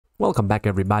Welcome back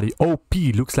everybody. OP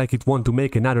looks like it want to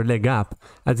make another leg up.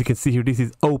 As you can see here, this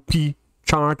is OP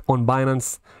chart on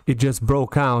Binance. It just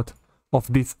broke out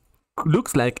of this,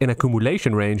 looks like an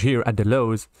accumulation range here at the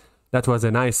lows. That was a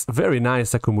nice, very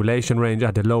nice accumulation range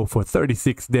at the low for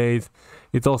 36 days.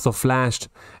 It also flashed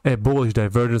a bullish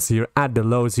divergence here at the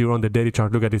lows here on the daily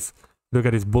chart. Look at this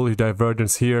bullish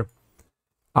divergence here.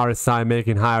 RSI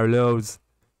making higher lows.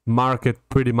 Market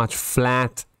pretty much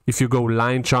flat. If you go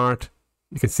line chart,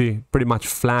 you can see pretty much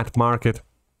flat market.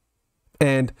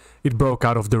 And it broke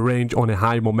out of the range on a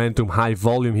high momentum, high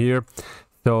volume here.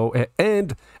 So,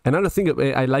 and another thing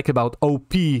I like about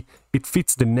OP, it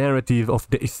fits the narrative of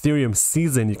the Ethereum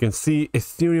season. You can see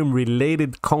Ethereum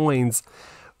related coins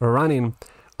running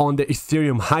on the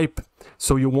Ethereum hype.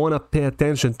 So you want to pay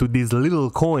attention to these little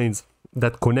coins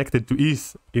that connected to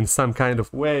ETH in some kind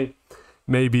of way.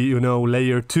 Maybe, you know,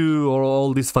 layer 2 or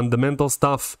all this fundamental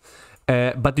stuff.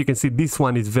 But you can see this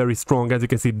one is very strong. As you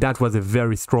can see, that was a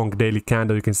very strong daily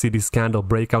candle. You can see this candle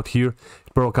breakout here.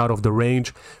 It broke out of the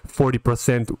range,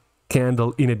 40%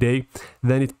 candle in a day.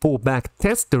 Then it pulled back,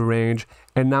 test the range,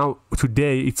 and now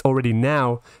today it's already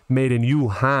now made a new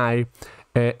high.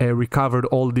 Recovered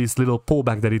all these little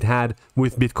pullback that it had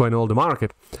with Bitcoin and all the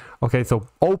market. Okay, so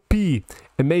OP,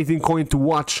 amazing coin to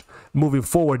watch moving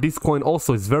forward. This coin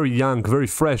also is very young, very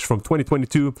fresh from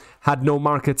 2022, had no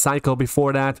market cycle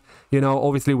before that. You know,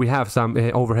 obviously we have some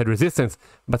overhead resistance,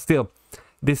 but still,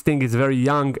 this thing is very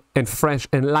young and fresh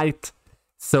and light.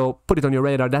 So put it on your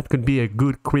radar. That could be a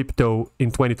good crypto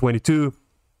in 2022.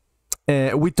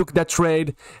 We took that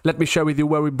trade. Let me share with you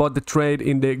where we bought the trade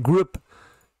in the group.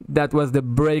 That was the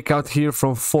breakout here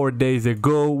from 4 days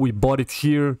ago. We bought it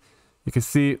here. You can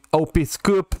see OP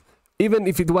scoop. Even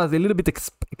if it was a little bit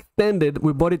extended,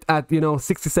 we bought it at, you know,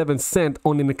 67 cents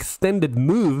on an extended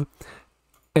move.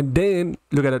 And then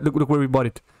look at it. Look where we bought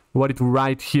it. We bought it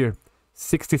right here,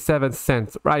 67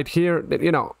 cents right here.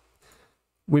 You know,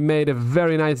 we made a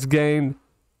very nice gain.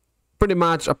 Pretty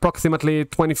much approximately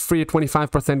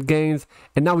 23-25% gains.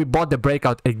 And now we bought the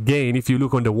breakout again. If you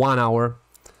look on the 1 hour.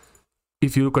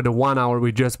 If you look at the 1 hour,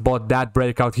 we just bought that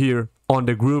breakout here on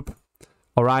the group.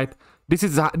 All right, this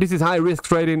is high risk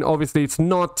trading. Obviously, it's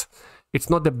not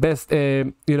the best.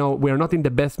 You know, we're not in the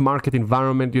best market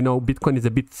environment. You know, Bitcoin is a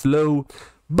bit slow,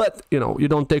 but you know, you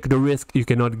don't take the risk, you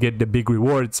cannot get the big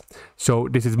rewards. So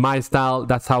this is my style.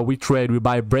 That's how we trade. We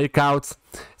buy breakouts.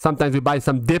 Sometimes we buy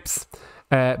some dips,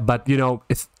 but you know,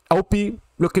 it's OP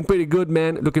looking pretty good,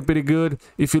 man. Looking pretty good.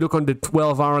 If you look on the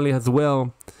 12 hourly as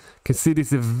well. Can see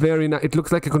this is very nice. It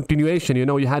looks like a continuation. You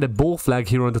know, you had a bull flag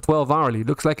here on the 12 hourly. It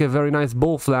looks like a very nice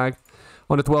bull flag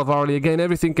on the 12 hourly. Again,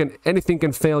 anything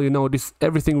can fail. You know, this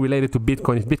everything related to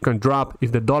Bitcoin. If Bitcoin drop,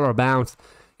 if the dollar bounce,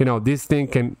 you know, this thing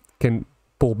can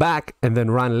pull back and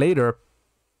then run later.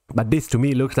 But this to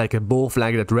me looks like a bull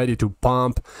flag that's ready to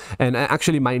pump. And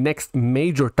actually, my next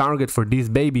major target for this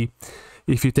baby,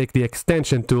 if you take the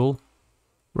extension tool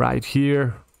right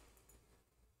here.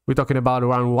 We're talking about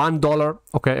around $1,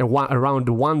 okay, around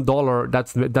 $1.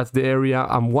 That's the area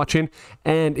I'm watching.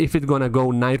 And if it's gonna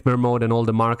go nightmare mode and all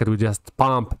the market will just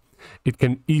pump, it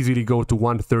can easily go to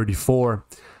 134.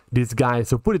 This guy,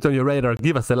 so put it on your radar.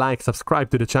 Give us a like,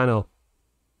 subscribe to the channel.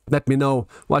 Let me know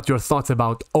what your thoughts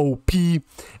about OP.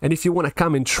 And if you want to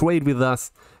come and trade with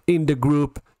us in the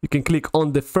group, you can click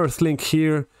on the first link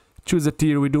here. Choose a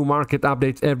tier. We do market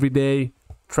updates every day,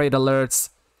 trade alerts.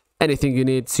 Anything you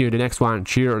need. See you in the next one.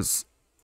 Cheers.